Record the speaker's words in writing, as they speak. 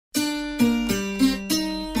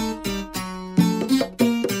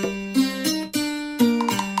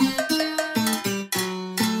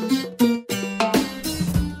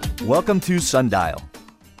Welcome to Sundial.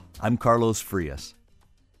 I'm Carlos Frias.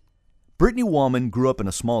 Brittany Wallman grew up in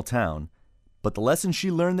a small town, but the lessons she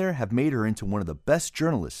learned there have made her into one of the best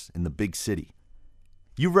journalists in the big city.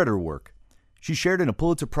 You've read her work. She shared in a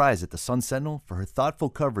Pulitzer Prize at the Sun Sentinel for her thoughtful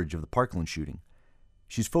coverage of the Parkland shooting.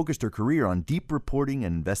 She's focused her career on deep reporting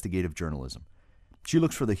and investigative journalism. She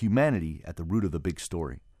looks for the humanity at the root of the big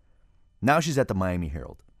story. Now she's at the Miami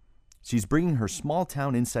Herald. She's bringing her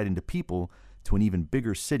small-town insight into people to an even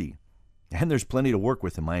bigger city. And there's plenty to work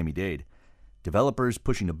with in Miami-Dade. Developers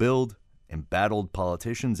pushing to build, embattled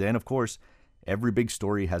politicians, and of course, every big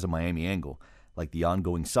story has a Miami angle, like the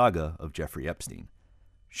ongoing saga of Jeffrey Epstein.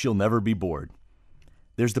 She'll never be bored.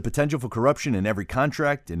 There's the potential for corruption in every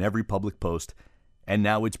contract, in every public post, and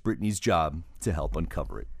now it's Brittany's job to help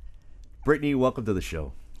uncover it. Brittany, welcome to the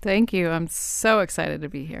show. Thank you. I'm so excited to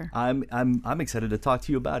be here. I'm excited to talk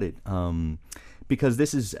to you about it because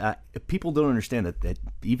this is people don't understand that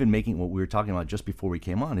even making what we were talking about just before we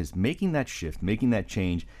came on is making that shift, making that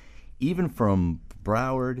change, even from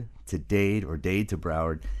Broward to Dade or Dade to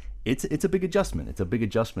Broward. It's a big adjustment. It's a big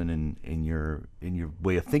adjustment in your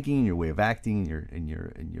way of thinking, in your way of acting, in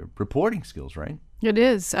your reporting skills, right? It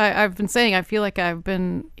is. I've been saying I feel like I've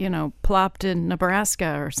been, plopped in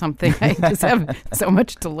Nebraska or something. I just have so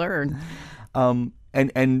much to learn.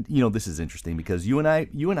 And this is interesting because you and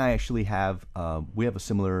I actually have we have a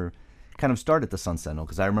similar kind of start at the Sun Sentinel,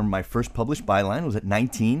 because I remember my first published byline was at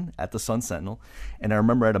 19 at the Sun Sentinel, and I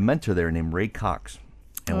remember I had a mentor there named Ray Cox.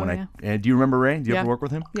 And do you remember Ray? Do you ever work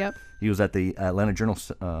with him? Yep. He was at the Atlanta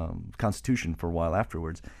Journal-Constitution for a while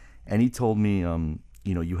afterwards, and he told me,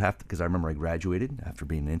 you have to, because I remember I graduated after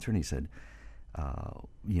being an intern. He said,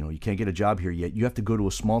 you can't get a job here yet. You have to go to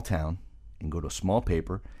a small town and go to a small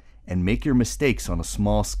paper and make your mistakes on a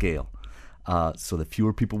small scale, so that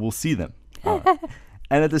fewer people will see them.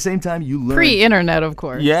 And at the same time, you learn pre-internet, of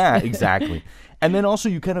course. Yeah, exactly. And then also,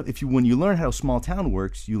 when you learn how a small town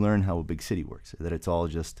works, you learn how a big city works. That it's all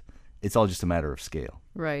just a matter of scale.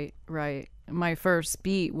 Right. My first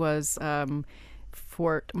beat was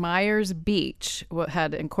Fort Myers Beach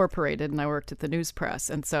had incorporated, and I worked at the news press,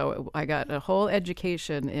 and so I got a whole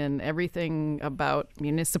education in everything about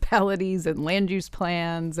municipalities and land use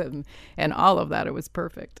plans and all of that. It was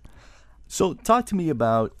perfect. So talk to me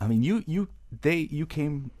about. I mean, you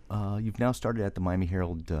came. You've now started at the Miami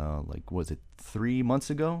Herald. Was it 3 months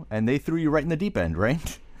ago? And they threw you right in the deep end,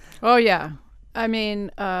 right? Oh yeah. I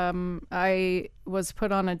mean, I was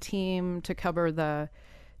put on a team to cover the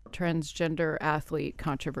transgender athlete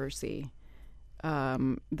controversy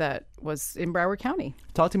that was in Broward County.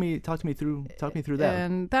 Talk me through that.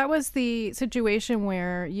 And that was the situation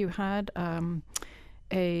where you had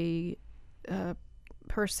a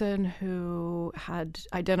person who had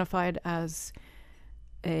identified as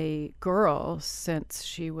a girl since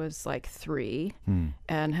she was like 3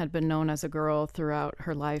 and had been known as a girl throughout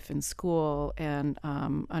her life in school. And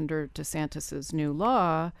under DeSantis's new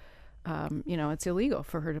law, it's illegal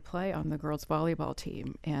for her to play on the girls' volleyball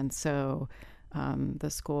team. And so the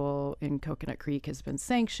school in Coconut Creek has been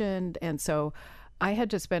sanctioned. And so I had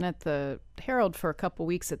just been at the Herald for a couple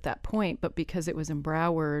weeks at that point, but because it was in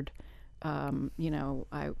Broward,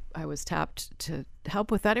 I was tapped to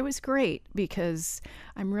help with that. It was great because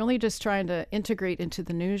I'm really just trying to integrate into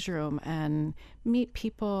the newsroom and meet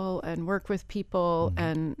people and work with people.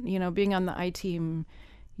 And, being on the I team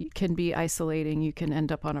can be isolating. You can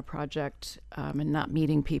end up on a project and not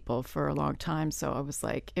meeting people for a long time. So I was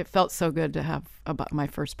like, it felt so good to have about my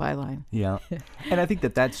first byline. Yeah. And I think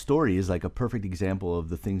that story is like a perfect example of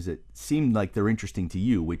the things that seem like they're interesting to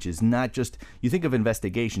you, which is not just, you think of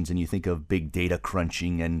investigations and you think of big data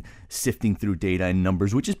crunching and sifting through data and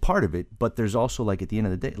numbers, which is part of it. But there's also, like, at the end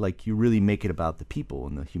of the day, like, you really make it about the people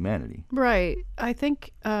and the humanity. Right. I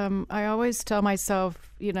think I always tell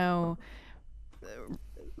myself,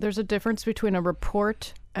 there's a difference between a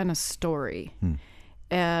report and a story.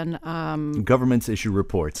 And governments issue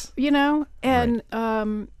reports. And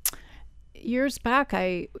right. Years back,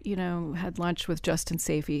 I had lunch with Justin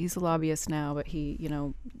Safey. He's a lobbyist now, but he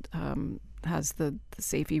has the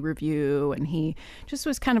Safey Review, and he just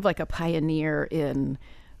was kind of like a pioneer in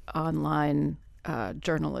online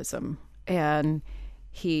journalism and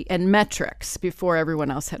metrics before everyone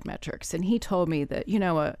else had metrics. And he told me that,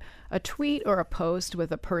 a tweet or a post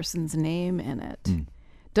with a person's name in it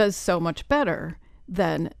does so much better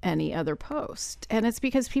than any other post. And it's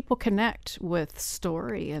because people connect with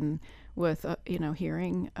story and with,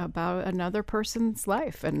 hearing about another person's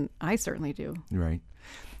life. And I certainly do. Right.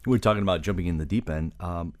 We're talking about jumping in the deep end.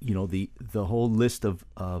 The whole list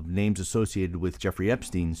of names associated with Jeffrey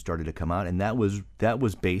Epstein started to come out, and that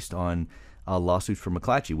was based on lawsuits for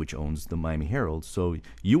McClatchy, which owns the Miami Herald. So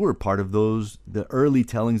you were part of the early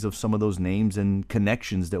tellings of some of those names and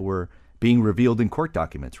connections that were being revealed in court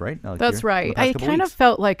documents, right? That's right. I kind of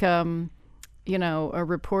felt like a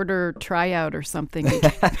reporter tryout or something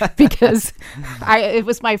because it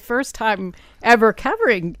was my first time ever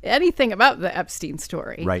covering anything about the Epstein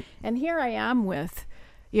story. Right. And here I am with,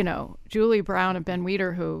 Julie Brown and Ben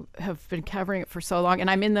Weider, who have been covering it for so long. And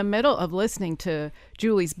I'm in the middle of listening to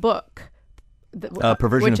Julie's book,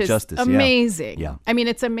 Perversion which of is Justice. Amazing. Yeah. I mean,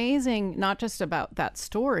 it's amazing, not just about that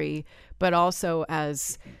story, but also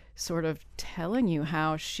as sort of telling you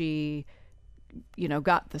how she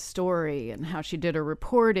got the story and how she did her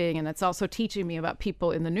reporting. And it's also teaching me about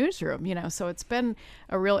people in the newsroom, so it's been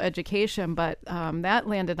a real education, but that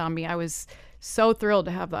landed on me. I was so thrilled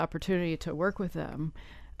to have the opportunity to work with them.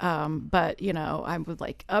 But, I was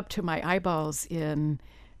like up to my eyeballs in,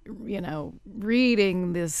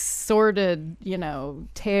 reading this sordid,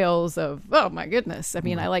 tales of, oh my goodness. I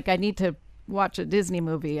mean, I need to watch a Disney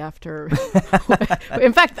movie after.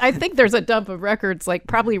 In fact, I think there's a dump of records like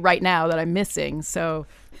probably right now that I'm missing. So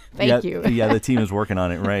thank you. Yeah, the team is working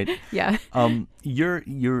on it, right? Yeah.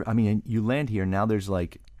 You land here now. There's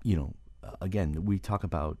again, we talk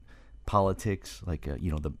about politics.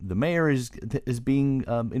 The mayor is being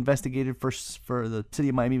investigated for the city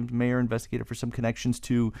of Miami. Mayor investigated for some connections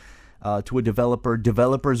to a developer.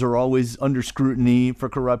 Developers are always under scrutiny for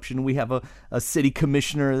corruption. We have a city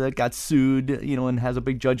commissioner that got sued, and has a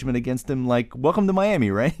big judgment against him. Welcome to Miami,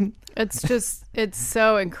 right? It's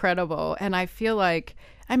so incredible. And I feel like,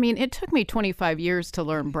 it took me 25 years to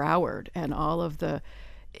learn Broward and all of the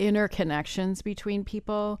interconnections between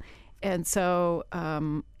people. And so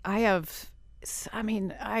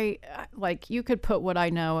you could put what I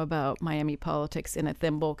know about Miami politics in a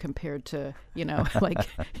thimble compared to,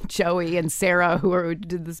 Joey and Sarah, who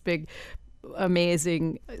did this big,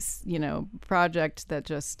 amazing, project that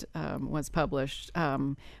just was published.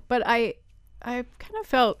 But I kind of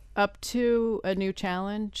felt up to a new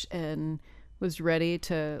challenge and was ready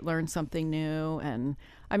to learn something new. And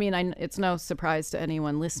it's no surprise to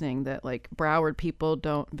anyone listening that Broward people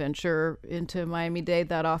don't venture into Miami-Dade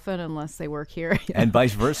that often unless they work here. And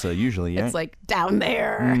vice versa, usually, yeah. It's down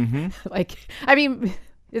there. Mm-hmm.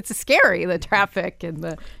 It's scary, the traffic and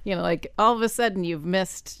the, all of a sudden you've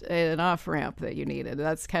missed an off-ramp that you needed.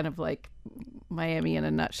 That's kind of like Miami in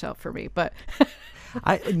a nutshell for me. But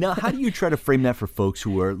now, how do you try to frame that for folks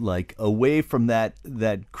who are away from that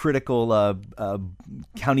critical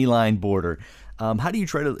county line border? How do you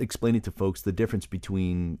try to explain it to folks, the difference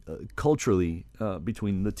between culturally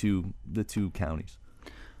between the two counties?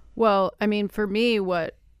 Well, for me,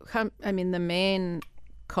 the main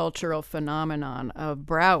cultural phenomenon of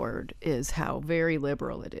Broward is how very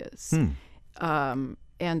liberal it is.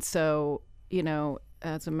 And so,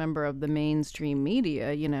 as a member of the mainstream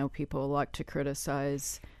media, people like to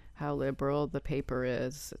criticize how liberal the paper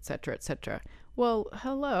is, et cetera, et cetera. Well,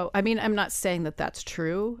 hello. I'm not saying that that's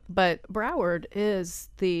true, but Broward is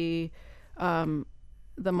the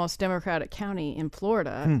most Democratic county in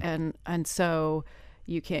Florida, and so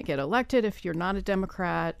you can't get elected if you're not a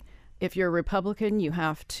Democrat. If you're a Republican, you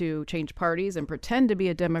have to change parties and pretend to be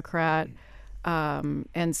a Democrat.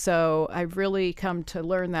 And so I've really come to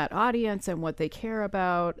learn that audience and what they care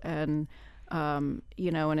about, and and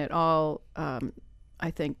it all. I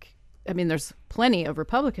think. There's plenty of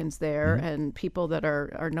Republicans there, and people that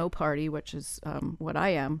are no party, which is what I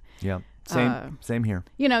am. Yeah, same here.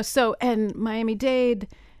 So, and Miami-Dade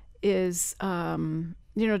is,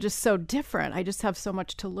 just so different. I just have so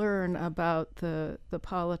much to learn about the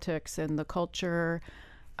politics and the culture.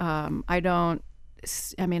 I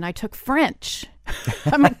took French.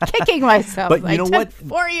 I'm kicking myself. But you know what?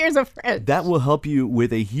 4 years of French. That will help you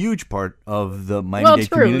with a huge part of the Miami-Dade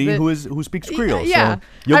community who speaks Creole. Yeah,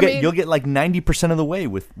 so you'll get 90% of the way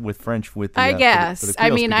with French. With the, I guess. for the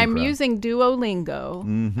Creole-speaking I'm crowd. using Duolingo.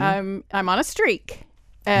 Mm-hmm. I'm on a streak.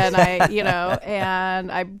 And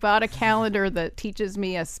I bought a calendar that teaches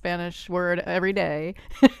me a Spanish word every day.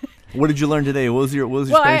 What did you learn today? What was your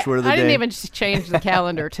Spanish word of the day? I didn't even change the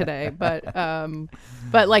calendar today, but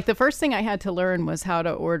the first thing I had to learn was how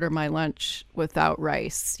to order my lunch without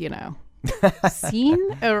rice. Sin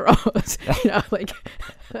arroz.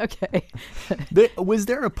 Okay. Was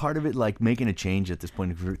there a part of it making a change at this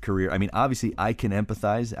point in your career? Obviously I can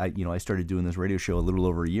empathize. I started doing this radio show a little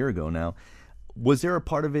over a year ago now. Was there a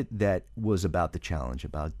part of it that was about the challenge,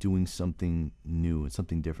 about doing something new and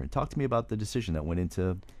something different? Talk to me about the decision that went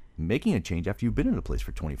into making a change after you've been in a place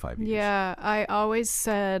for 25 years. Yeah, I always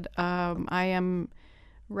said I am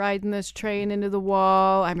riding this train into the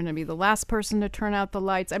wall. I'm going to be the last person to turn out the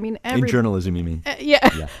lights. I mean, in journalism, you mean?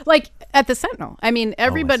 Yeah. Like at the Sentinel. I mean,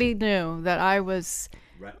 everybody knew that I was.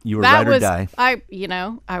 You were ride or die.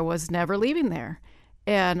 I was never leaving there,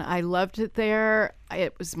 and I loved it there.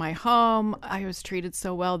 It was my home. I was treated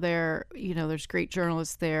so well there. There's great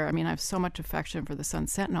journalists there. I mean, I have so much affection for the Sun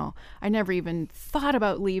Sentinel. I never even thought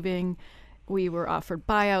about leaving. We were offered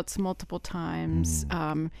buyouts multiple times.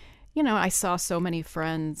 I saw so many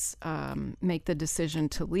friends make the decision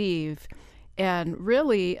to leave. And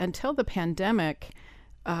really, until the pandemic,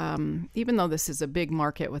 even though this is a big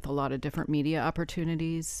market with a lot of different media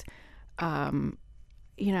opportunities, I'm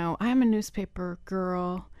a newspaper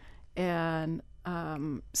girl. And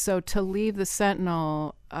so to leave the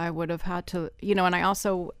Sentinel, I would have had to, and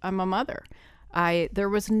I'm a mother. There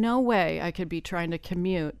was no way I could be trying to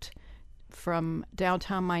commute from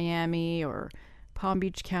downtown Miami or Palm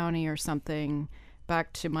Beach County or something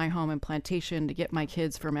back to my home in Plantation to get my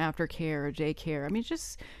kids from aftercare or daycare.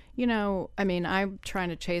 I mean, I'm trying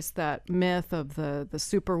to chase that myth of the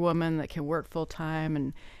superwoman that can work full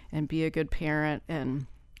time and be a good parent. And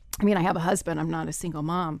I mean, I have a husband. I'm not a single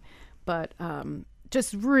mom, but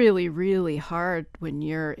just really, really hard when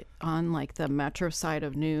you're on like the metro side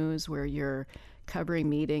of news where you're covering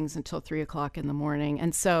meetings until 3 o'clock in the morning.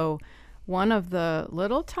 And so one of the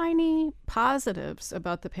little tiny positives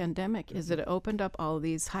about the pandemic is that it opened up all of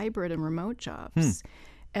these hybrid and remote jobs.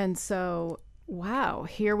 And so, wow,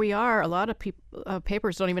 here we are. A lot of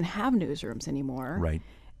papers don't even have newsrooms anymore. Right.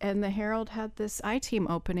 And the Herald had this I-Team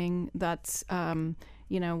opening that's,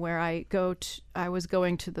 where I was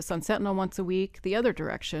going to the Sun Sentinel once a week, the other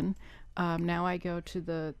direction. Now I go to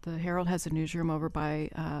the Herald has a newsroom over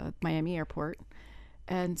by Miami Airport.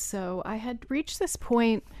 And so I had reached this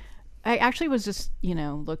point. I actually was just,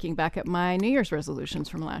 looking back at my New Year's resolutions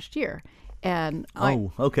from last year. And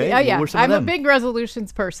okay. Yeah. What were some of I'm them? a big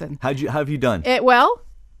resolutions person. How have you done?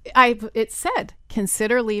 It said,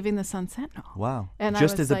 consider leaving the Sun Sentinel. Wow. And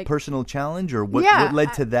just as a personal challenge, or what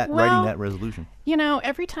led to that writing that resolution?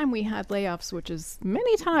 Every time we had layoffs, which is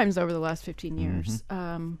many times over the last 15 years,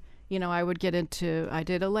 I would get into, I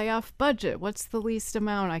did a layoff budget. What's the least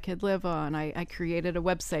amount I could live on? I created a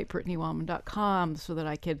website, BrittanyWallman.com, so that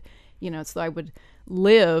I could, so I would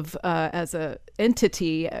live as a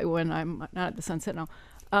entity when I'm not at the Sun Sentinel.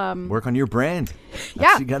 Work on your brand.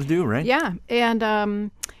 That's what you got to do, right? Yeah.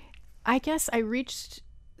 And I guess I reached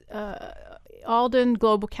Alden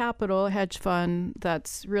Global Capital, a hedge fund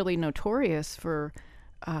that's really notorious for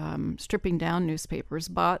stripping down newspapers,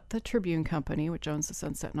 bought the Tribune Company, which owns the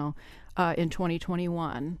Sun Sentinel, in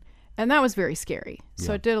 2021. And that was very scary.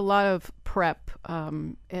 So I did a lot of prep.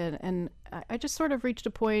 And I just sort of reached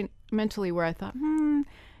a point mentally where I thought,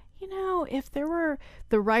 if there were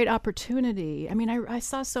the right opportunity. I mean, I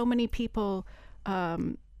saw so many people,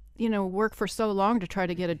 work for so long to try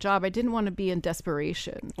to get a job. I didn't want to be in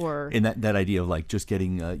desperation or in that idea of like just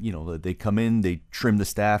getting, they come in, they trim the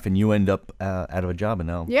staff, and you end up out of a job. And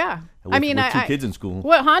now, with two kids in school.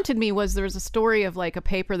 What haunted me was there was a story of like a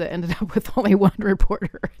paper that ended up with only one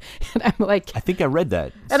reporter, and I'm like, I think I read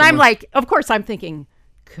that, and I'm like, of course, I'm thinking,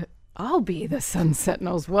 I'll be the Sun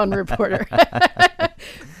Sentinel's one reporter.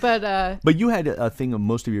 But you had a thing of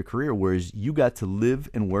most of your career where you got to live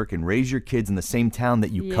and work and raise your kids in the same town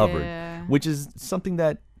that you covered, which is something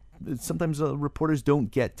that sometimes reporters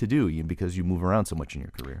don't get to do because you move around so much in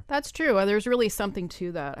your career. That's true. There's really something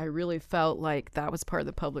to that. I really felt like that was part of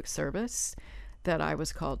the public service that I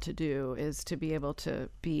was called to do, is to be able to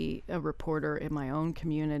be a reporter in my own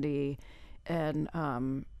community. And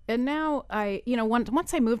now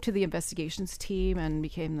once I moved to the investigations team and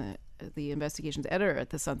became the investigations editor at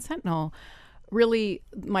the Sun Sentinel, really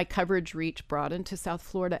my coverage reach broadened to South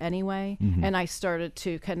Florida anyway. And I started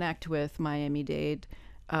to connect with Miami-Dade,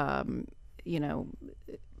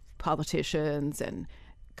 politicians and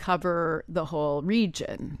cover the whole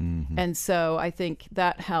region. And so I think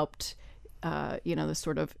that helped, the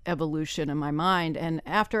sort of evolution in my mind. And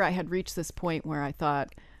after I had reached this point where I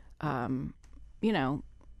thought, I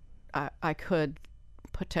could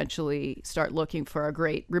potentially start looking for a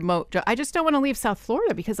great remote job. I just don't want to leave South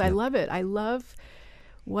Florida because I love it. I love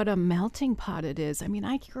what a melting pot it is. I mean,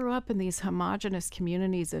 I grew up in these homogenous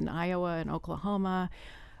communities in Iowa and Oklahoma,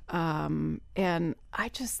 and I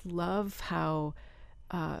just love how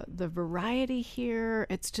the variety here.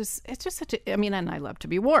 It's just such a. I mean, and I love to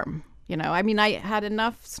be warm. I had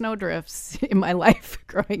enough snowdrifts in my life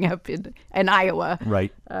growing up in Iowa.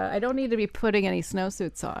 Right. I don't need to be putting any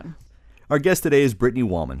snowsuits on. Our guest today is Brittany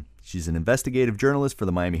Wallman. She's an investigative journalist for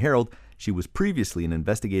the Miami Herald. She was previously an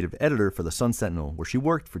investigative editor for the Sun Sentinel, where she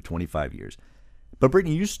worked for 25 years. But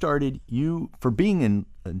Brittany, for being in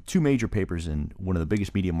two major papers in one of the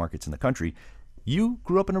biggest media markets in the country, you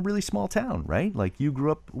grew up in a really small town, right? Like you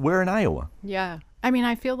grew up where in Iowa? Yeah. I mean,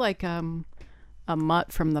 I feel like a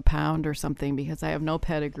mutt from the pound or something because I have no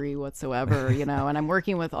pedigree whatsoever, and I'm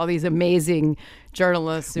working with all these amazing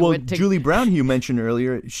journalists. Who Julie Brown, who you mentioned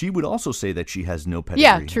earlier, she would also say that she has no pedigree.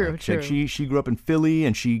 Yeah, true. She grew up in Philly,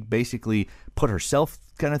 and she basically put herself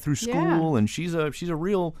kind of through school, and she's a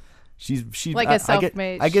real. She's like a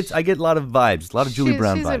self-made. I get a lot of vibes, a lot of Julie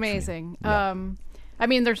Brown vibes. She's amazing. Yeah. I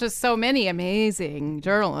mean, there's just so many amazing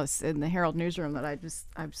journalists in the Herald newsroom that I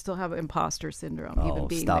still have imposter syndrome even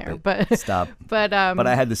being there. Stop. But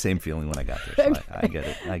I had the same feeling when I got there. So I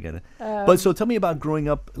get it. But so tell me about growing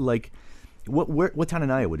up. Like, what town in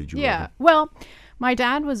Iowa did you live in? Yeah. Well, my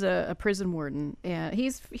dad was a prison warden, and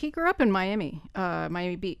he grew up in Miami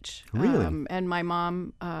Beach. Really? And my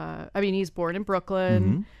mom, he's born in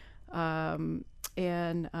Brooklyn. Mm-hmm.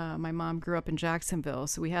 And my mom grew up in Jacksonville,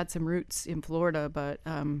 so we had some roots in Florida. But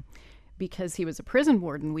because he was a prison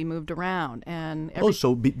warden, we moved around. And I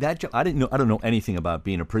don't know anything about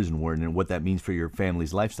being a prison warden and what that means for your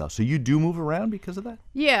family's lifestyle. So you do move around because of that?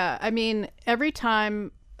 Yeah, I mean, every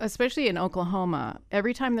time, especially in Oklahoma,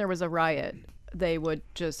 every time there was a riot, they would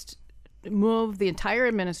just move the entire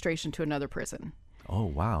administration to another prison. Oh,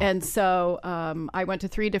 wow. And so I went to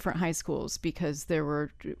 3 different high schools because there were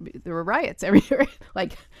riots everywhere.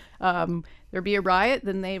 Like there'd be a riot,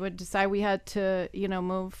 then they would decide we had to,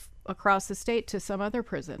 move across the state to some other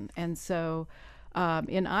prison. And so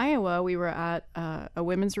in Iowa, we were at a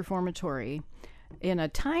women's reformatory in a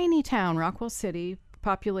tiny town, Rockwell City,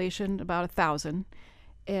 population about 1,000.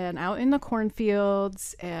 And out in the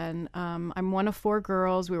cornfields, and I'm one of 4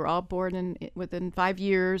 girls. We were all born within 5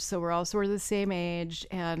 years, so we're all sort of the same age.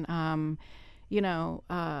 And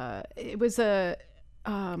it was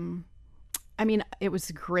it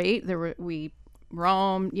was great. We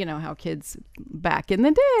roamed. You know how kids back in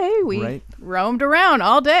the day we roamed around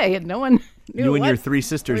all day, and no one knew. You and your 3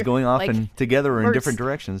 sisters going off and together or in different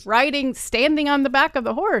directions. Standing on the back of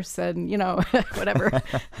the horse, and whatever.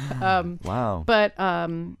 Wow. But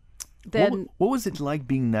then, what was it like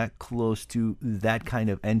being that close to that kind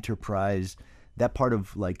of enterprise? That part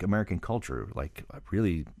of like American culture, like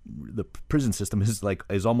really, the prison system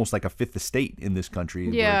is almost like a fifth estate in this country.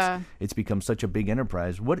 Yeah, it's become such a big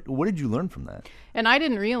enterprise. What did you learn from that? And I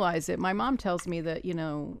didn't realize it. My mom tells me that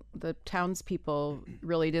the townspeople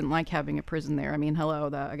really didn't like having a prison there. I mean,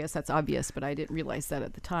 I guess that's obvious, but I didn't realize that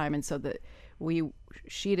at the time, and so that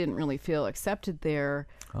she didn't really feel accepted there.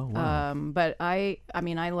 Oh wow! But I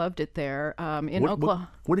loved it there. In Oklahoma.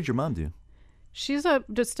 What did your mom do? She's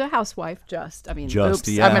just a housewife. Yeah, I'm going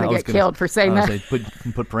to get killed for saying that.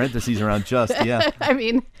 Put parentheses around just. Yeah. I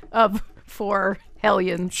mean, of 4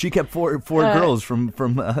 hellions. She kept four girls from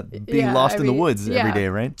being lost in the woods every day,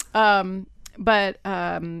 right? But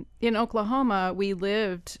in Oklahoma, we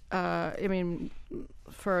lived.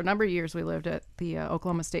 For a number of years, we lived at the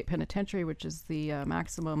Oklahoma State Penitentiary, which is the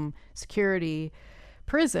maximum security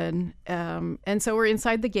prison, and so we're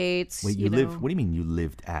inside the gates. Wait, what do you mean you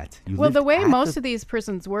lived at? The way most of these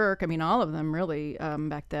prisons work, I mean, all of them really,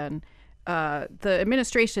 back then, the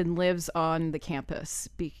administration lives on the campus,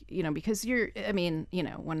 because when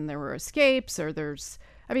there were escapes or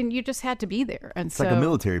you just had to be there. And it's like a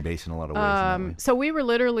military base in a lot of ways. So we were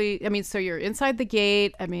literally, so you're inside the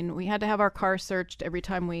gate. I mean, we had to have our car searched every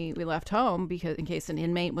time we left home because in case an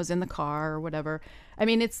inmate was in the car or whatever. I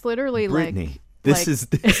mean, it's literally Brittany. This is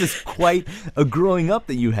quite a growing up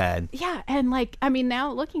that you had. Yeah, and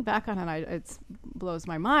now looking back on it, it blows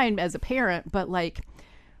my mind as a parent. But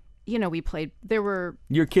we played. There were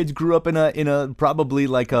your kids grew up in a probably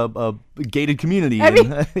like a gated community. In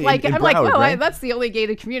Broward, right? That's the only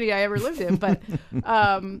gated community I ever lived in. But we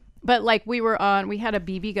had a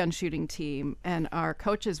BB gun shooting team, and our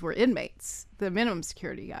coaches were inmates, the minimum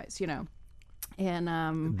security guys.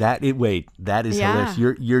 And that is hilarious.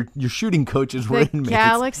 Your shooting coaches were inmates.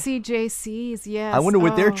 Galaxy JCs, yes. I wonder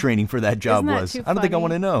what their training for that job was. I don't think I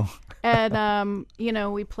want to know. And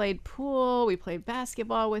we played pool, we played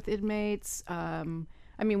basketball with inmates.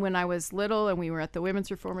 When I was little and we were at the women's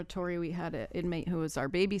reformatory, we had an inmate who was our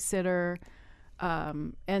babysitter.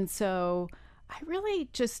 And so I really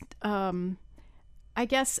just I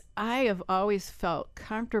guess I have always felt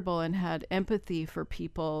comfortable and had empathy for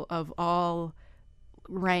people of all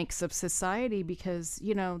ranks of society because,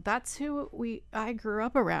 that's who I grew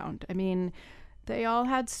up around. I mean, they all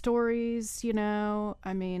had stories,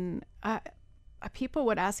 people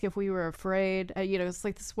would ask if we were afraid. It's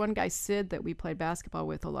like this one guy, Sid, that we played basketball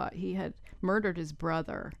with a lot. He had murdered his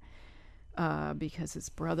brother because his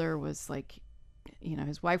brother was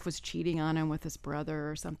his wife was cheating on him with his brother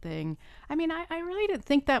or something. I mean, I really didn't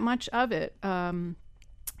think that much of it. There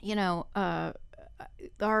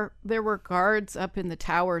were guards up in the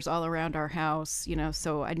towers all around our house,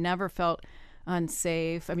 so I never felt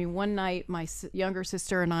unsafe. I mean, one night my younger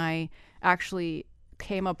sister and I actually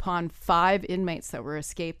came upon 5 inmates that were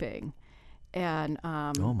escaping. And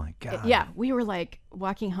oh my God. Yeah, we were like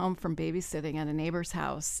walking home from babysitting at a neighbor's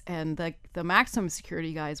house, and the maximum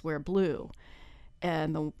security guys wear blue,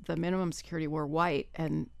 and the minimum security wore white.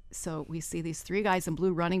 And so we see these 3 guys in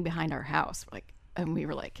blue running behind our house, and we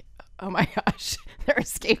were like, oh my gosh, they're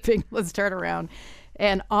escaping. Let's turn around.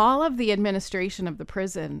 And all of the administration of the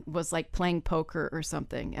prison was like playing poker or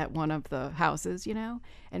something at one of the houses,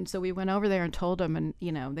 And so we went over there and told them, and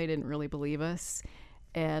they didn't really believe us.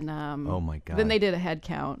 And oh my God. Then they did a head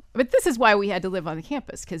count. But this is why we had to live on the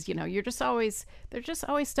campus, because there's just always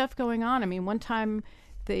stuff going on. I mean, one time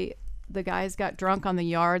the guys got drunk on the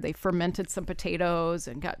yard. They fermented some potatoes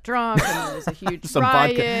and got drunk, and there was a huge some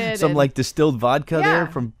riot. Vodka, like distilled vodka there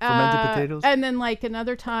from fermented potatoes. And then like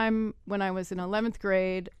another time when I was in 11th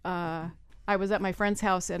grade, I was at my friend's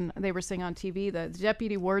house, and they were saying on TV that the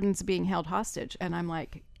deputy warden's being held hostage, and I'm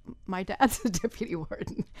like, my dad's a deputy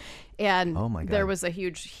warden, and oh my God. There was a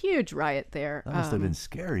huge riot there. That must have been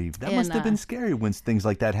scary. That must have been scary when things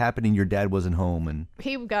like that happened and your dad wasn't home. And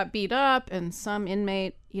he got beat up, and some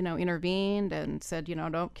inmate, intervened and said,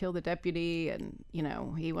 don't kill the deputy. And,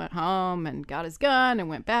 he went home and got his gun and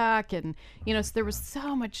went back. And, so there was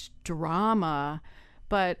so much drama.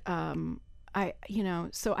 But, so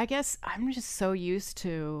I guess I'm just so used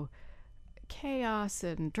to chaos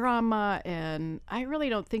and drama, and I really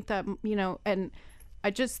don't think that, and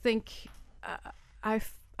I just think I'm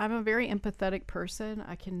a very empathetic person.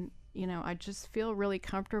 I can, I just feel really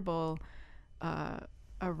comfortable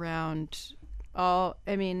around all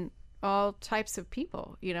types of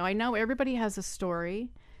people. I know everybody has a story,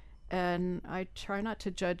 and I try not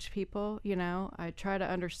to judge people. I try to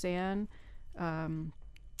understand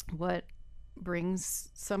what brings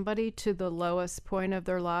somebody to the lowest point of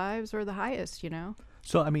their lives or the highest.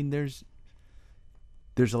 So I mean, there's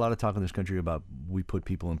a lot of talk in this country about we put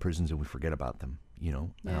people in prisons and we forget about them,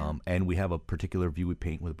 Yeah. And we have a particular view we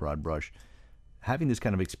paint with a broad brush. Having this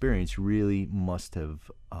kind of experience really must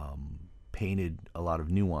have painted a lot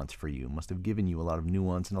of nuance for you, must have given you a lot of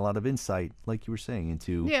nuance and a lot of insight, like you were saying,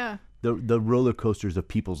 into the roller coasters of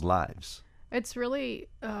people's lives. It's really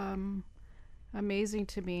amazing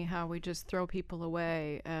to me how we just throw people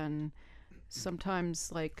away, and sometimes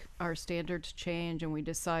like our standards change and we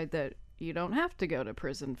decide that you don't have to go to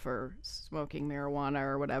prison for smoking marijuana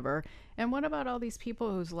or whatever. And what about all these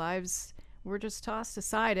people whose lives were just tossed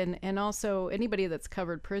aside? And also anybody that's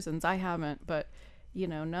covered prisons, I haven't, but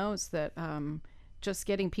knows that just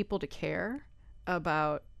getting people to care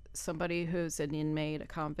about somebody who's an inmate, a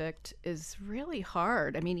convict, is really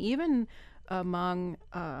hard. I mean, even among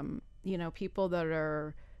people that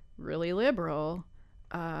are really liberal,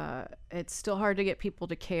 it's still hard to get people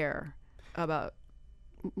to care about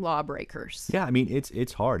lawbreakers. Yeah, I mean,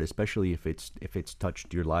 it's hard, especially if it's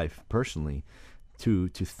touched your life personally, to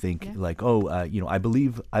think like, I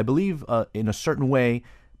believe in a certain way,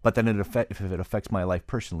 but then if it affects my life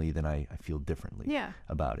personally, then I feel differently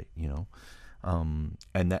about it.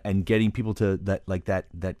 And getting people to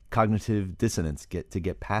that cognitive dissonance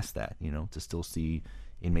get past that, to still see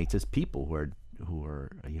inmates as people who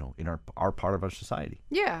are in our part of our society.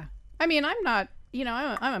 Yeah, I mean, I'm not,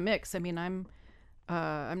 I'm a mix. I mean, I'm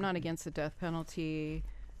not against the death penalty.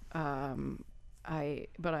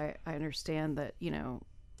 But I understand that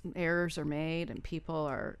errors are made and people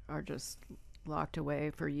are just locked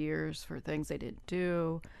away for years for things they didn't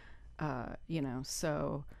do.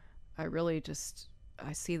 So I really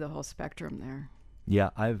I see the whole spectrum there.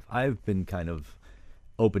 Yeah, I've been kind of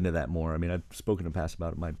open to that more. I mean, I've spoken in the past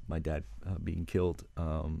about my dad being killed,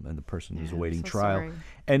 and the person who's awaiting trial, sorry.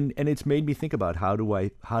 and it's made me think about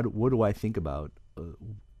what do I think about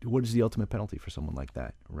what is the ultimate penalty for someone like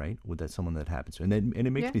that, right? Would that someone that happens to, and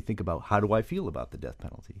it makes me think about how do I feel about the death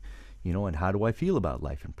penalty, and how do I feel about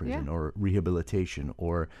life in prison or rehabilitation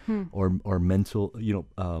or mental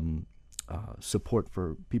support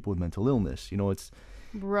for people with mental illness. It's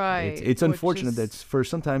right. It's unfortunate that for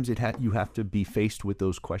sometimes you have to be faced with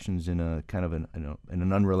those questions in a kind of in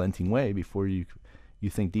an unrelenting way before you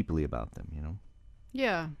think deeply about them.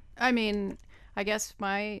 Yeah, I mean, I guess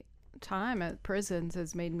my time at prisons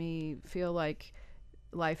has made me feel like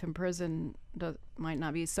life in prison might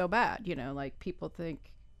not be so bad. Like people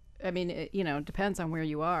think. I mean, it depends on where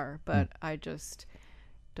you are, but I just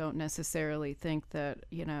don't necessarily think that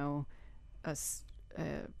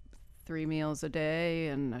 3 meals a day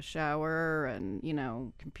and a shower and,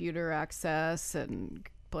 computer access and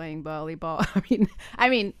playing volleyball.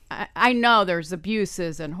 I know there's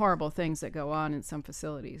abuses and horrible things that go on in some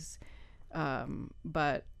facilities.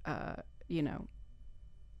 But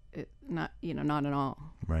not at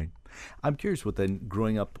all. Right. I'm curious what then,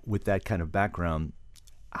 growing up with that kind of background,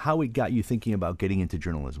 how it got you thinking about getting into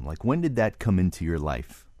journalism. Like, when did that come into your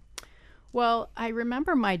life? Well, I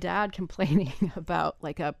remember my dad complaining about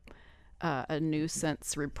like a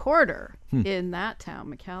nuisance reporter in that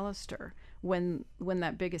town, McAllister, when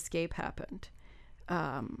that big escape happened.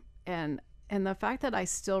 And the fact that I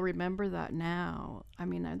still remember that now,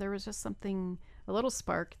 there was just something, a little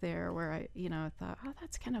spark there where I thought, oh,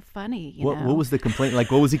 that's kind of funny. What was the complaint? Like,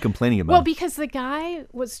 what was he complaining about? Well, because the guy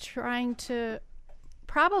was trying to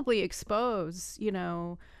probably expose,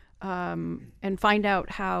 and find out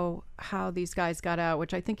how these guys got out,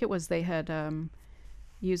 which I think it was they had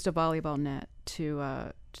used a volleyball net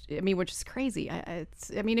which is crazy.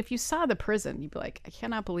 If you saw the prison, you'd be like, I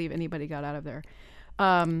cannot believe anybody got out of there.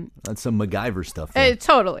 That's some MacGyver stuff.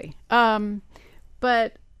 Totally.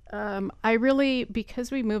 But I really,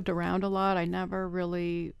 because we moved around a lot, I never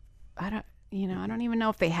really, I don't even know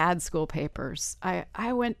if they had school papers. I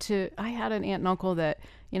had an aunt and uncle that,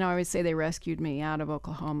 I always say they rescued me out of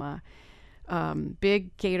Oklahoma.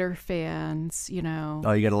 Big Gator fans,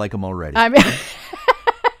 Oh, you got to like them already.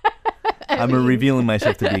 I'm revealing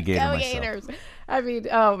myself to be a Gator go myself. Gators.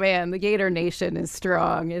 Oh man, the Gator Nation is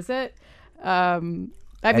strong, is it?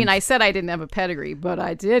 I said I didn't have a pedigree, but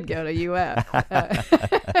I did go to UF.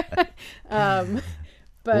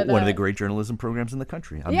 But one of the great journalism programs in the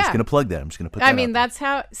country. I'm just going to plug that. I'm just going to put that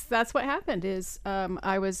out. That's what happened is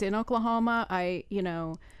I was in Oklahoma. I,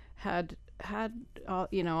 had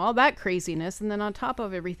all that craziness. And then on top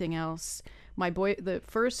of everything else, the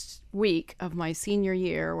first week of my senior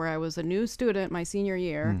year, where I was a new student my senior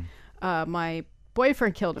year, my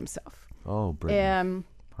boyfriend killed himself. Oh, Brittany. And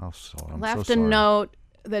left a note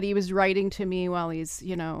that he was writing to me while he's,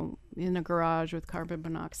 in a garage with carbon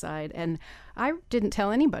monoxide. And I didn't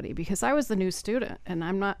tell anybody because I was the new student. And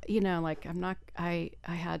I'm not, I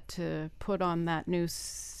had to put on that new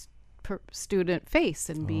student face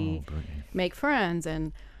and make friends.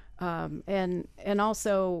 And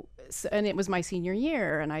also, and it was my senior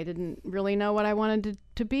year and I didn't really know what I wanted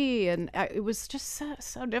to be. And it was just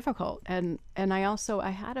so difficult. And I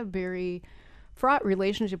had a very fraught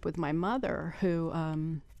relationship with my mother who,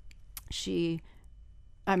 I'm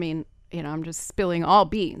just spilling all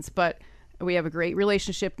beans, but we have a great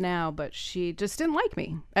relationship now, but she just didn't like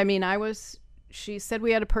me. She said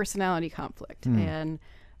we had a personality conflict. And,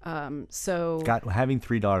 so having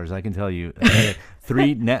 3 daughters, I can tell you,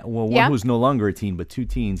 one who's no longer a teen, but 2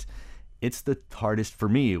 teens, it's the hardest for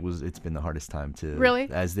me. It's been the hardest time to really,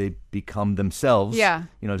 as they become themselves,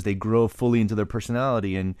 as they grow fully into their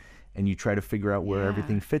personality and you try to figure out where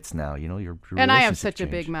everything fits now, your and I have such a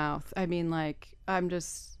big mouth.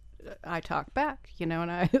 I talk back, and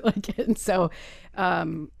I like it. And so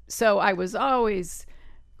I was always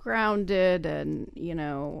grounded and,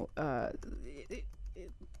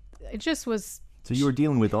 it just was. So you were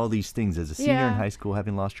dealing with all these things as a senior in high school,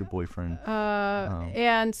 having lost your boyfriend.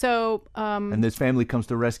 And so. And this family comes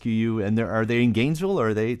to rescue you, and are they in Gainesville,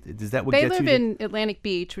 or is that what gets you? They live in Atlantic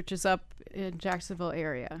Beach, which is up in Jacksonville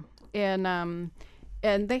area. And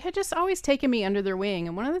they had just always taken me under their wing.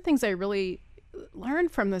 And one of the things I really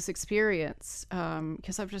learned from this experience,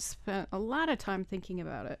 because I've just spent a lot of time thinking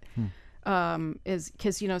about it, is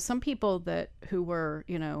because, some people who were,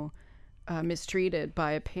 mistreated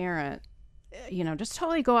by a parent, just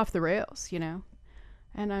totally go off the rails, and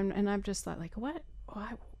I'm just thought like, what?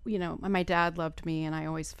 Why? My dad loved me and I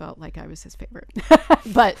always felt like I was his favorite.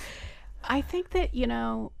 But I think that,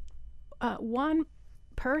 one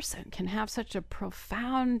person can have such a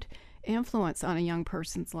profound influence on a young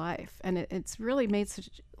person's life, and it's really made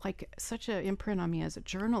such an imprint on me as a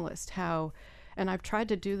journalist. And I've tried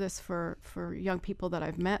to do this for young people that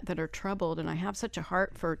I've met that are troubled, and I have such a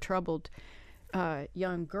heart for troubled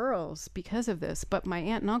young girls because of this. But my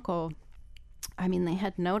aunt and uncle, they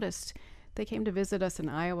had noticed. They came to visit us in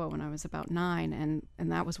Iowa when I was about 9,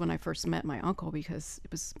 and that was when I first met my uncle, because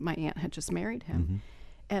my aunt had just married him. Mm-hmm.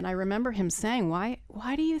 And I remember him saying, why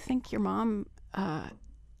do you think your mom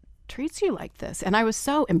treats you like this? And I was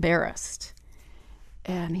so embarrassed.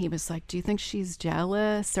 And he was like, do you think she's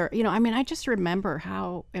jealous? Or, I just remember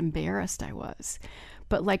how embarrassed I was.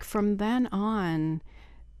 But from then on,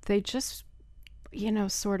 they just,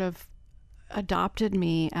 sort of adopted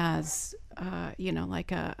me as,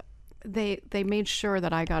 they made sure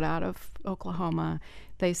that I got out of Oklahoma.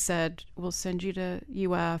 they said, we'll send you to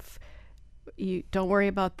UF. You don't worry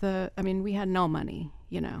about we had no money,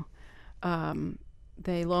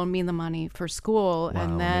 they loaned me the money for school. Wow,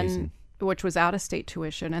 and then, amazing. which was out of state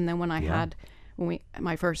tuition. And then when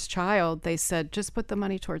my first child, they said, just put the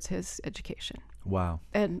money towards his education. Wow.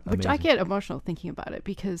 And which I get emotional thinking about it,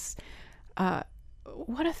 because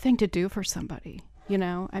what a thing to do for somebody,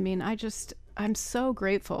 I'm so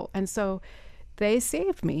grateful. And so they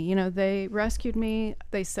saved me, they rescued me,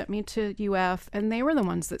 they sent me to UF, and they were the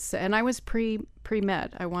ones that said, and I was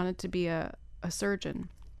pre-med. I wanted to be a surgeon.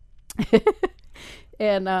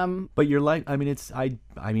 And but you're like, I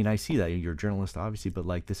see that you're a journalist, obviously, but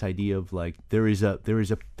like this idea of like there is a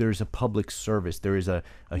public service, there is a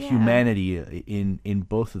humanity in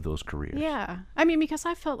both of those careers. Yeah, because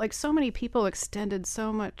I felt like so many people extended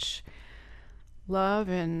so much love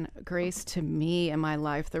and grace to me in my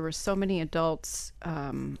life. There were so many adults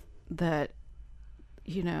that,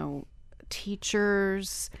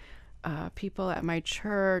 teachers, people at my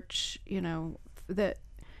church,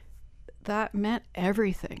 that meant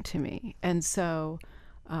everything to me. And so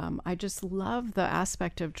I just love the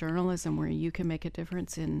aspect of journalism where you can make a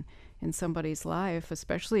difference in somebody's life,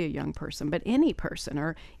 especially a young person, but any person,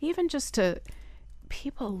 or even just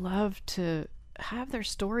people love to have their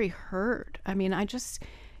story heard. I just,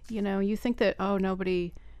 you think that,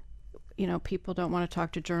 nobody, people don't want to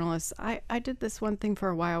talk to journalists. I did this one thing for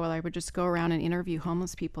a while where I would just go around and interview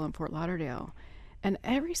homeless people in Fort Lauderdale. And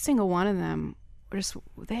every single one of them,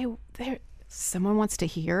 someone wants to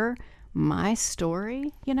hear my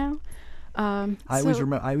story, I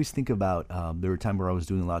always think about there were times where I was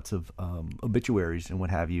doing lots of obituaries and what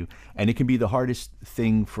have you, and it can be the hardest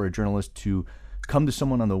thing for a journalist to come to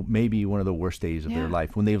someone on maybe one of the worst days of their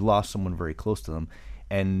life, when they've lost someone very close to them.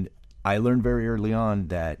 And I learned very early on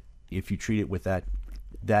that if you treat it with that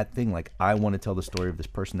thing, like, I want to tell the story of this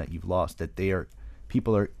person that you've lost, that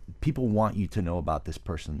people want you to know about this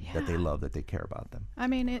person that they love, that they care about them.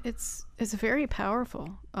 It's very powerful,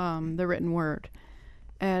 the written word.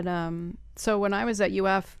 And so when I was at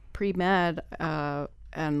UF pre-med,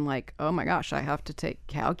 and like, oh my gosh, I have to take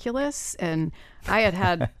calculus, and I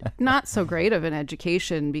had not so great of an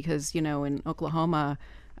education, because in Oklahoma,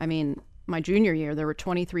 my junior year, there were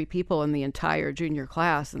 23 people in the entire junior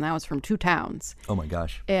class, and that was from 2 towns. Oh my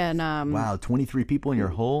gosh. And wow, 23 people in your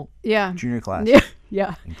whole junior class.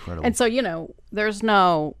 Yeah. Incredible. And so, there's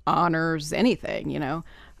no honors, anything,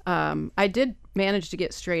 I did manage to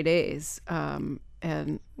get straight A's,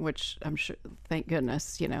 and which I'm sure, thank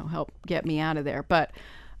goodness, helped get me out of there. But,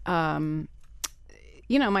 my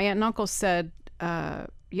aunt and uncle said,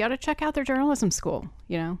 you ought to check out their journalism school,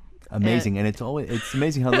 Amazing. And it's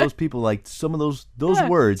amazing how those people, like, some of those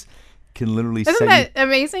words can literally Isn't that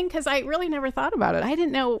amazing? Because I really never thought about it. I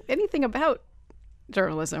didn't know anything about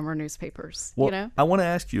journalism or newspapers. Well, I want to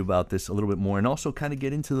ask you about this a little bit more, and also kind of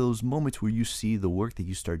get into those moments where you see the work that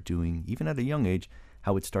you start doing, even at a young age,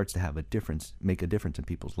 how it starts to have make a difference in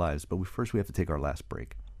people's lives. But first we have to take our last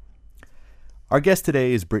break. Our guest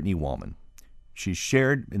today is Brittany Wallman. She's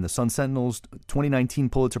shared in the Sun Sentinel's 2019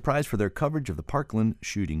 Pulitzer Prize for their coverage of the Parkland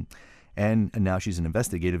shooting, and now she's an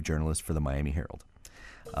investigative journalist for the Miami Herald.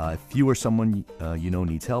 If you or someone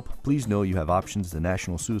needs help, please know you have options. The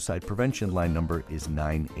National Suicide Prevention Line number is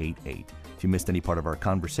 988. If you missed any part of our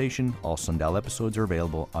conversation, all Sundial episodes are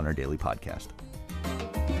available on our daily podcast.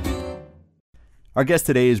 Our guest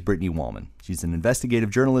today is Brittany Wallman. She's an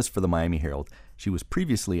investigative journalist for the Miami Herald. She was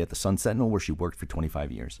previously at the Sun Sentinel, where she worked for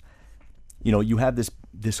 25 years. You have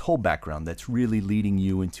this whole background that's really leading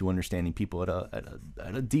you into understanding people at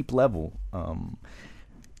a deep level,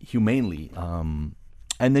 humanely.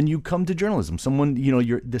 And then you come to journalism. Someone,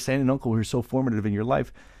 your this aunt and uncle who are so formative in your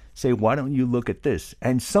life say, why don't you look at this?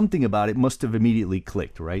 And something about it must have immediately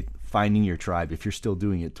clicked, right? Finding your tribe, if you're still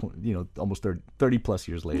doing it, almost 30 plus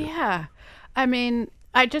years later. Yeah.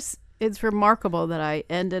 It's remarkable that I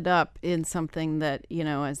ended up in something that,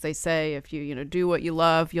 as they say, if you, do what you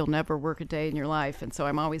love, you'll never work a day in your life. And so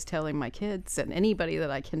I'm always telling my kids and anybody that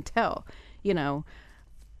I can tell,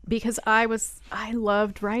 because I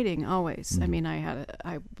loved writing always. Mm-hmm.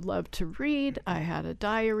 I loved to read. I had a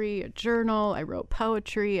diary, a journal. I wrote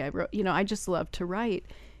poetry. I just loved to write.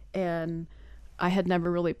 And I had never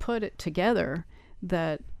really put it together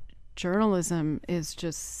that journalism is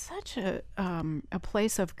just such a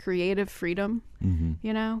place of creative freedom,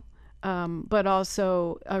 mm-hmm. But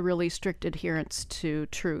also a really strict adherence to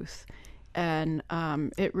truth. And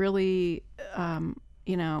it really,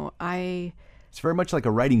 It's very much like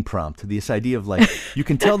a writing prompt. This idea of like, you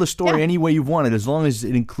can tell the story any way you want it, as long as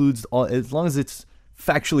it includes as long as it's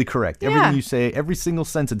factually correct. Yeah. Everything you say, every single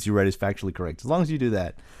sentence you write is factually correct. As long as you do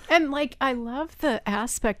that. And like, I love the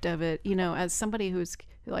aspect of it, you know, as somebody who's,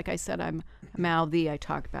 like I said, I'm mouthy, I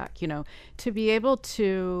talk back, you know, to be able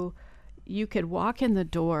to, you could walk in the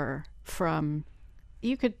door from,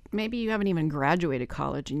 maybe you haven't even graduated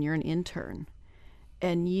college and you're an intern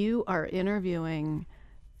and you are interviewing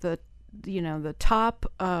the top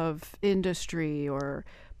of industry or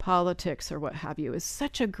politics or what have you, is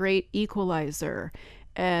such a great equalizer.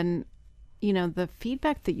 And, you know, the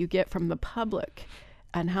feedback that you get from the public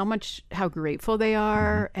and how grateful they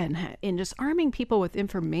are, and just arming people with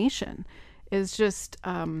information is just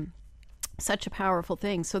such a powerful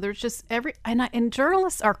thing. So there's just and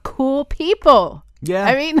journalists are cool people. Yeah.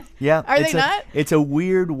 I mean, yeah. Are they not? It's a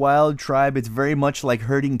weird, wild tribe. It's very much like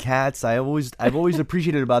herding cats. I've always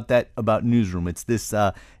appreciated about Newsroom. It's this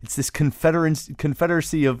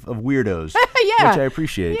confederacy of weirdos, yeah. which I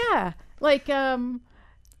appreciate. Yeah. Like,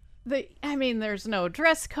 there's no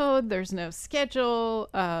dress code. There's no schedule.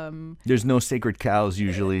 There's no sacred cows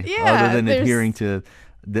usually, Yeah, other than adhering to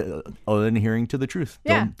the truth.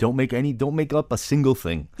 Yeah. Don't make up a single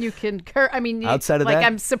thing. You can outside of like, that,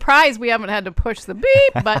 I'm surprised we haven't had to push the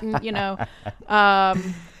beep button, you know.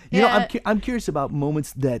 You know, I'm curious about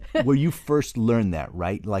moments where you first learned that,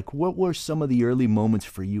 right? Like, what were some of the early moments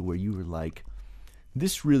for you where you were like,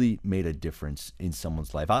 this really made a difference in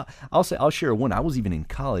someone's life? I'll share one. I was even in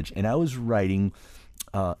college, and I was writing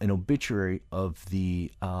an obituary of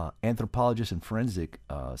the anthropologist and forensic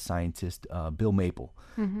scientist Bill Maple,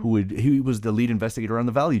 he was the lead investigator on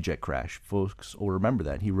the ValueJet crash. Folks will remember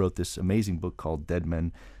that. He wrote this amazing book called Dead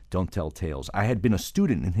Men Don't Tell Tales. I had been a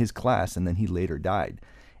student in his class, and then he later died.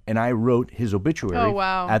 And I wrote his obituary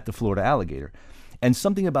at the Florida Alligator. And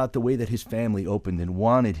something about the way that his family opened and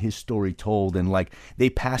wanted his story told, and like they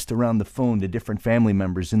passed around the phone to different family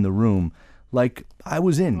members in the room, like I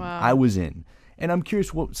was in. Wow. I was in. And I'm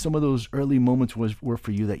curious what some of those early moments were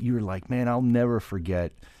for you that you were like, man, I'll never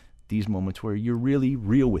forget these moments where you're really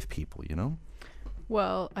real with people, you know?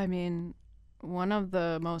 Well, I mean, one of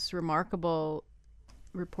the most remarkable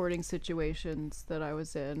reporting situations that I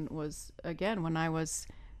was in was, again, when I was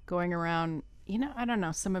going around, you know, I don't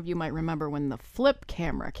know, some of you might remember when the flip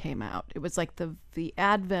camera came out. It was like the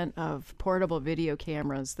advent of portable video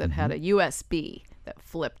cameras that had a USB that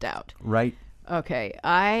flipped out. Right. Okay,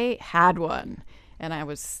 I had one, and I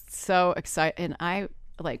was so excited, and I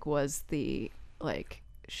was the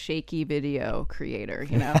shaky video creater,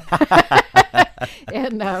 you know.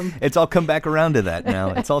 And it's all come back around to that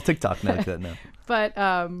now. It's all TikTok now. But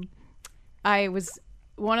I was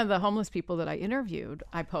one of the homeless people that I interviewed.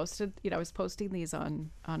 I posted, I was posting these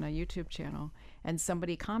on a YouTube channel, and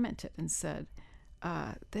somebody commented and said,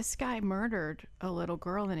 "This guy murdered a little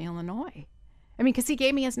girl in Illinois." I mean, because he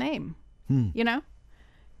gave me his name. You know,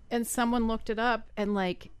 and someone looked it up and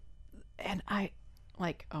I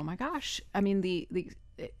oh my gosh. I mean,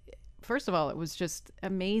 first of all, it was just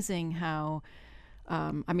amazing how,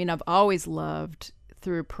 I've always loved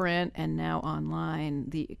through print and now online,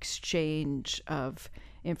 the exchange of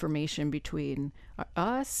information between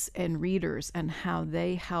us and readers and how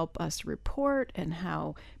they help us report and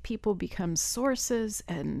how people become sources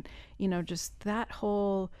and, just that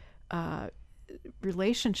whole,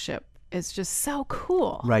 relationship is just so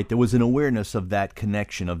cool. Right. There was an awareness of that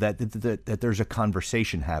connection, of that there's a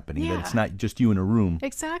conversation happening, that it's not just you in a room.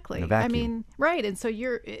 Exactly. In a vacuum. I mean, right. And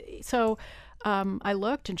so I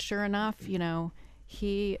looked, and sure enough,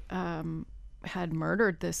 he had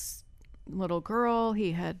murdered this little girl.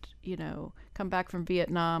 He had, come back from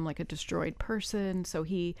Vietnam like a destroyed person. So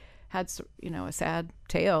he had, a sad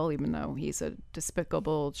tale, even though he's a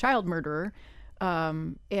despicable child murderer.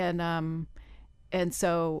 And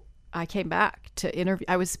so I came back to interview.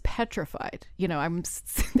 I was petrified. I'm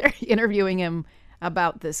there interviewing him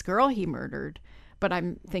about this girl he murdered, but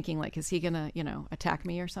I'm thinking, is he gonna, attack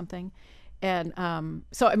me or something? And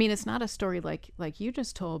so, I mean, it's not a story like you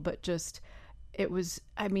just told, but just it was.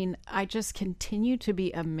 I mean, I just continue to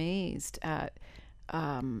be amazed at,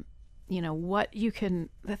 what you can,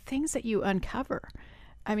 the things that you uncover.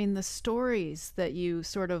 I mean, the stories that you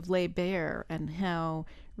sort of lay bare, and how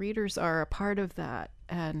readers are a part of that.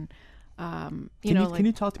 And, can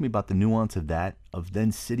you talk to me about the nuance of that, of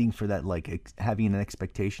then sitting for that, having an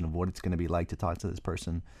expectation of what it's going to be like to talk to this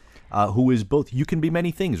person, who is both, you can be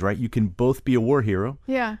many things, right? You can both be a war hero.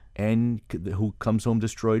 Yeah. And who comes home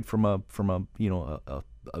destroyed from a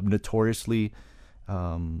notoriously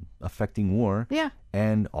affecting war. Yeah.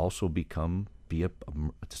 And also be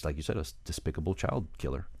just like you said, a despicable child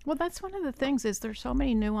killer. Well, that's one of the things, is there's so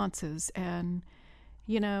many nuances, and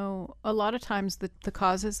a lot of times the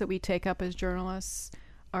causes that we take up as journalists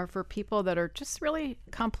are for people that are just really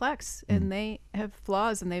complex and they have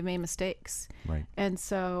flaws and they've made mistakes. Right. And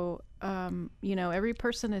so, every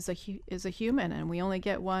person is a human, and we only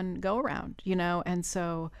get one go around, And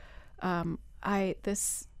so,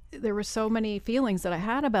 there were so many feelings that I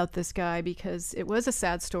had about this guy, because it was a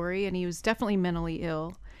sad story, and he was definitely mentally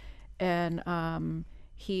ill, and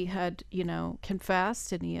he had,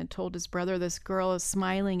 confessed, and he had told his brother, "This girl is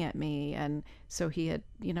smiling at me," and so he had,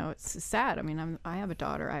 it's sad. I mean, I have a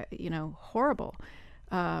daughter, horrible,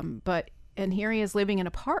 and here he is living in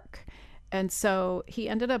a park, and so he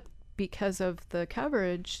ended up, because of the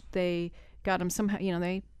coverage, they got him somehow,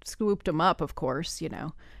 they scooped him up, of course,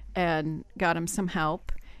 and got him some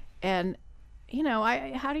help. And,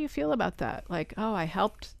 how do you feel about that? Like, oh, I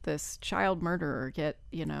helped this child murderer get,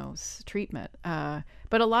 treatment.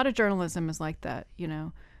 But a lot of journalism is like that,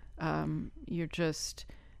 you're just,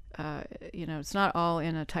 it's not all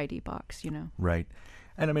in a tidy box, Right.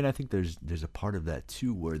 And I mean, I think there's a part of that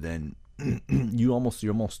too, where then you almost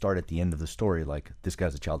start at the end of the story, like, this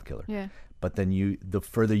guy's a child killer. Yeah. But then the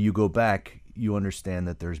further you go back, you understand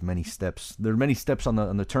that there's many steps. There are many steps on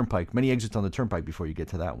the turnpike, many exits on the turnpike before you get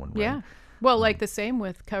to that one. Right? Yeah. Well, like the same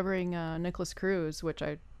with covering Nicholas Cruz, which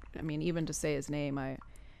I mean, even to say his name, a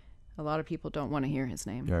lot of people don't want to hear his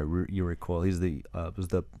name. Yeah, you recall he's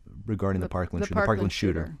regarding the Parkland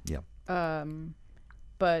shooter. Yeah.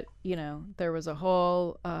 But there was a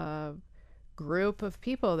whole group of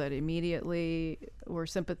people that immediately were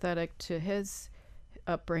sympathetic to his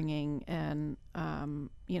upbringing, and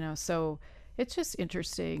so it's just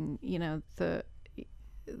interesting,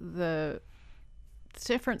 the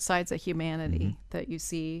different sides of humanity that you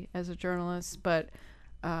see as a journalist. But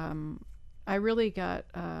I really got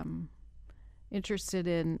interested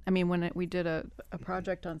in, I mean, when we did a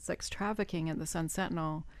project on sex trafficking at the Sun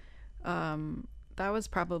Sentinel, that was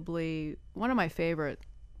probably one of my favorite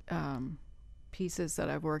pieces that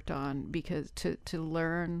I've worked on, because to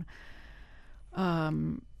learn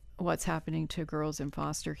what's happening to girls in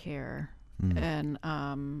foster care, and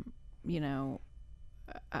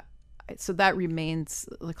so that remains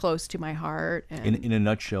close to my heart. And in a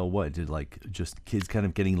nutshell, what did, like, just kids kind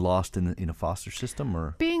of getting lost in a foster system,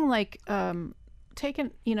 or being like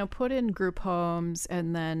taken, put in group homes,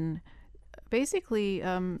 and then basically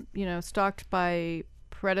stalked by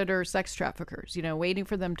predator sex traffickers, waiting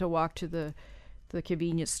for them to walk to the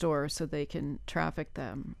convenience store so they can traffic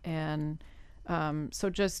them. And so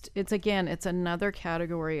just, it's another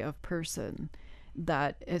category of person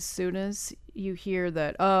that as soon as you hear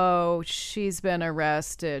that, oh, she's been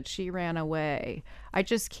arrested, she ran away, I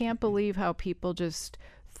just can't believe how people just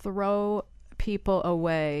throw people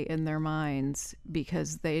away in their minds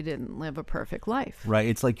because they didn't live a perfect life. Right.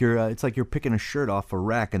 It's like you're picking a shirt off a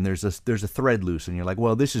rack, and there's a thread loose, and you're like,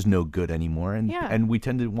 well, this is no good anymore. And and we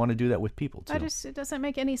tend to want to do that with people too. It doesn't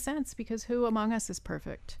make any sense, because who among us is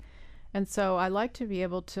perfect? And so I like to be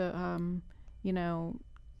able to,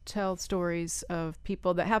 tell stories of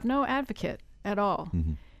people that have no advocate at all.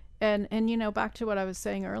 And back to what I was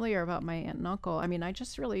saying earlier about my aunt and uncle, I mean, I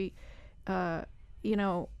just really, as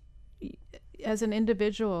an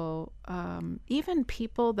individual, even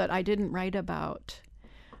people that I didn't write about,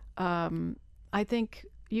 I think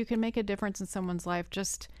you can make a difference in someone's life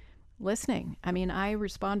just listening. I mean, I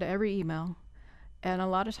respond to every email, and a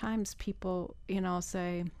lot of times people,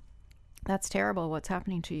 say, that's terrible, what's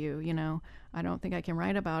happening to you, I don't think I can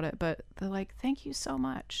write about it, but they're like, thank you so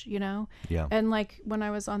much, Yeah. And like when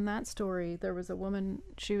I was on that story, there was a woman,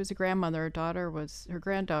 she was a grandmother, her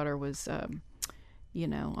granddaughter was on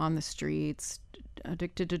the streets,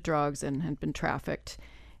 addicted to drugs, and had been trafficked.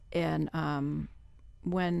 And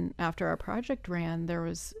when after our project ran, there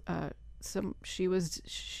was there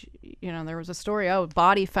was a story,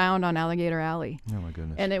 body found on Alligator Alley. Oh my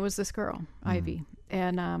goodness. And it was this girl, Ivy.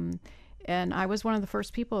 And I was one of the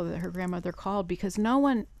first people that her grandmother called, because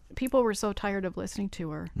people were so tired of listening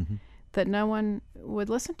to her that no one would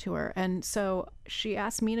listen to her. And so she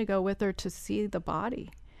asked me to go with her to see the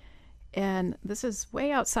body. And this is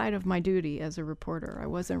way outside of my duty as a reporter. I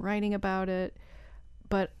wasn't writing about it,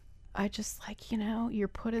 but I just you're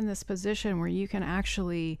put in this position where you can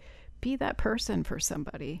actually be that person for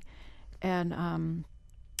somebody. And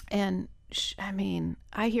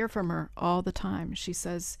I hear from her all the time. She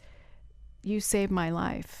says, you saved my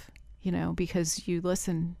life, because you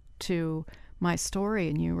listened to my story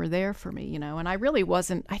and you were there for me, and I really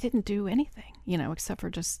I didn't do anything, except for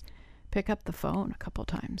just pick up the phone a couple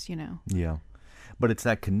times, Yeah. But it's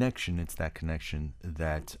that connection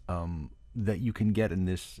that that you can get in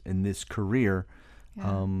this career,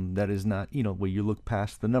 Yeah. That is not, where you look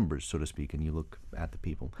past the numbers, so to speak, and you look at the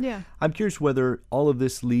people. Yeah. I'm curious whether all of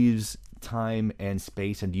this leaves time and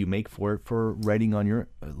space, and do you make for it for writing on your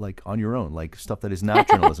own, like stuff that is not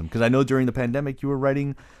journalism? Because I know during the pandemic you were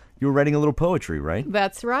writing a little poetry, right?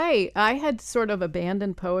 That's right. I had sort of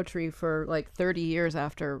abandoned poetry for like 30 years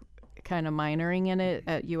after kind of minoring in it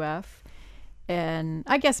at UF. And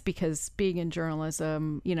I guess because being in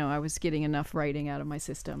journalism, I was getting enough writing out of my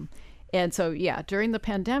system. And so, yeah, during the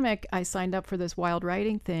pandemic, I signed up for this wild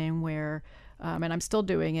writing thing where, and I'm still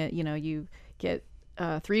doing it, you get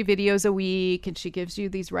 3 videos a week, and she gives you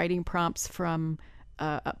these writing prompts from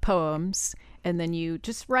poems, and then you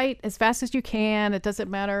just write as fast as you can. It doesn't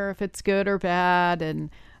matter if it's good or bad. And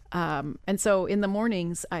so in the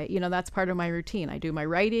mornings, that's part of my routine. I do my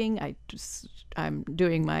writing. I'm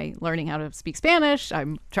doing my learning how to speak Spanish.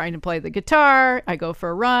 I'm trying to play the guitar. I go for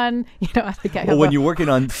a run. I think I have when you're working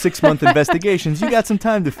on 6-month investigations, you got some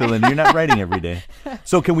time to fill in. You're not writing every day.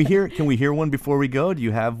 So can we hear one before we go? Do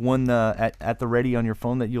you have one at the ready on your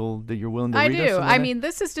phone that you're willing to read us? I do. I mean,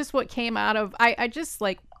 this is just what came out of. I just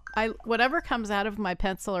like. Whatever comes out of my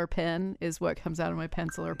pencil or pen is what comes out of my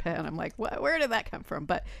pencil or pen. I'm like, where did that come from?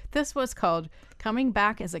 But this was called Coming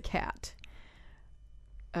Back as a Cat.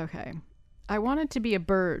 Okay. I wanted to be a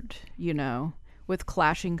bird, with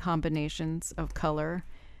clashing combinations of color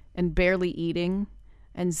and barely eating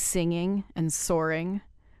and singing and soaring.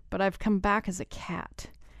 But I've come back as a cat.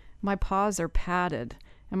 My paws are padded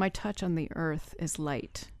and my touch on the earth is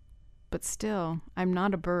light. But still, I'm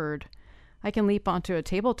not a bird. I can leap onto a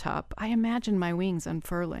tabletop. I imagine my wings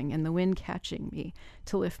unfurling and the wind catching me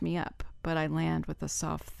to lift me up, but I land with a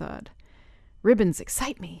soft thud. Ribbons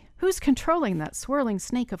excite me. Who's controlling that swirling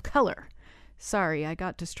snake of color? Sorry, I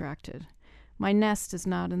got distracted. My nest is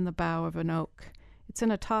not in the bough of an oak. It's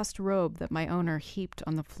in a tossed robe that my owner heaped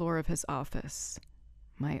on the floor of his office.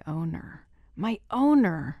 My owner. My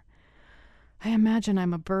owner! I imagine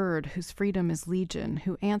I'm a bird whose freedom is legion,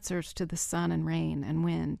 who answers to the sun and rain and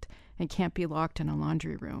wind and can't be locked in a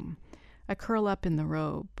laundry room. I curl up in the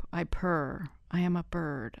robe. I purr. I am a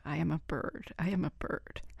bird. I am a bird. I am a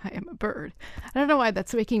bird. I am a bird. I don't know why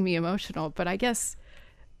that's making me emotional, but I guess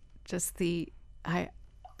just the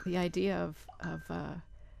idea of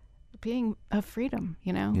being of freedom,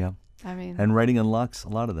 Yeah. I mean, and writing unlocks a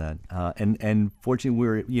lot of that. And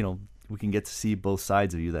fortunately, we can get to see both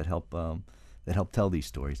sides of you that help tell these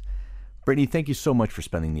stories. Brittany, thank you so much for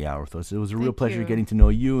spending the hour with us. It was a real pleasure getting to know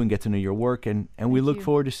you and get to know your work, and we look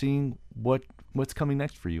forward to seeing what's coming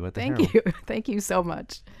next for you at the Herald. Thank you. Thank you so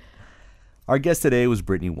much. Our guest today was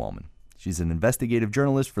Brittany Wallman. She's an investigative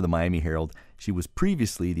journalist for the Miami Herald. She was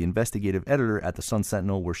previously the investigative editor at the Sun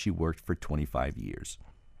Sentinel, where she worked for 25 years.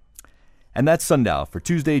 And that's Sundial for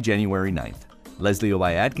Tuesday, January 9th. Leslie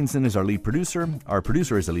Obaya Atkinson is our lead producer. Our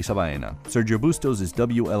producer is Elisa Baena. Sergio Bustos is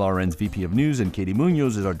WLRN's VP of News, and Katie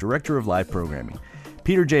Munoz is our Director of Live Programming.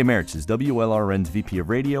 Peter J. Mertz is WLRN's VP of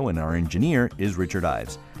Radio, and our engineer is Richard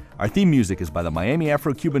Ives. Our theme music is by the Miami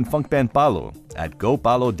Afro-Cuban funk band Palo at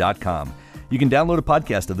gopalo.com. You can download a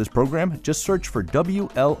podcast of this program. Just search for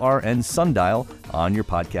WLRN Sundial on your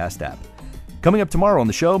podcast app. Coming up tomorrow on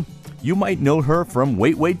the show, you might know her from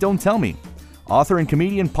Wait, Wait, Don't Tell Me. Author and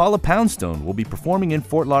comedian Paula Poundstone will be performing in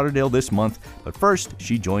Fort Lauderdale this month, but first,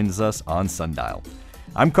 she joins us on Sundial.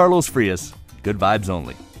 I'm Carlos Frias. Good vibes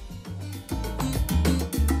only.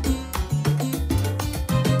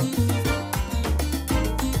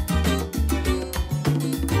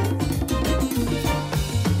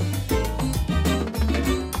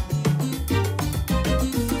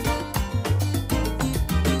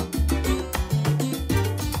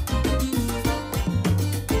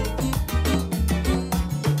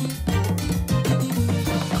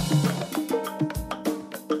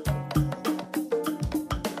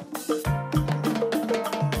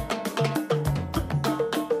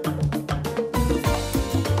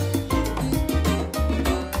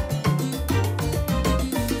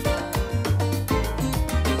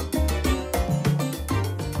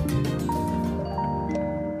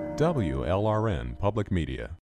 WLRN Public Media.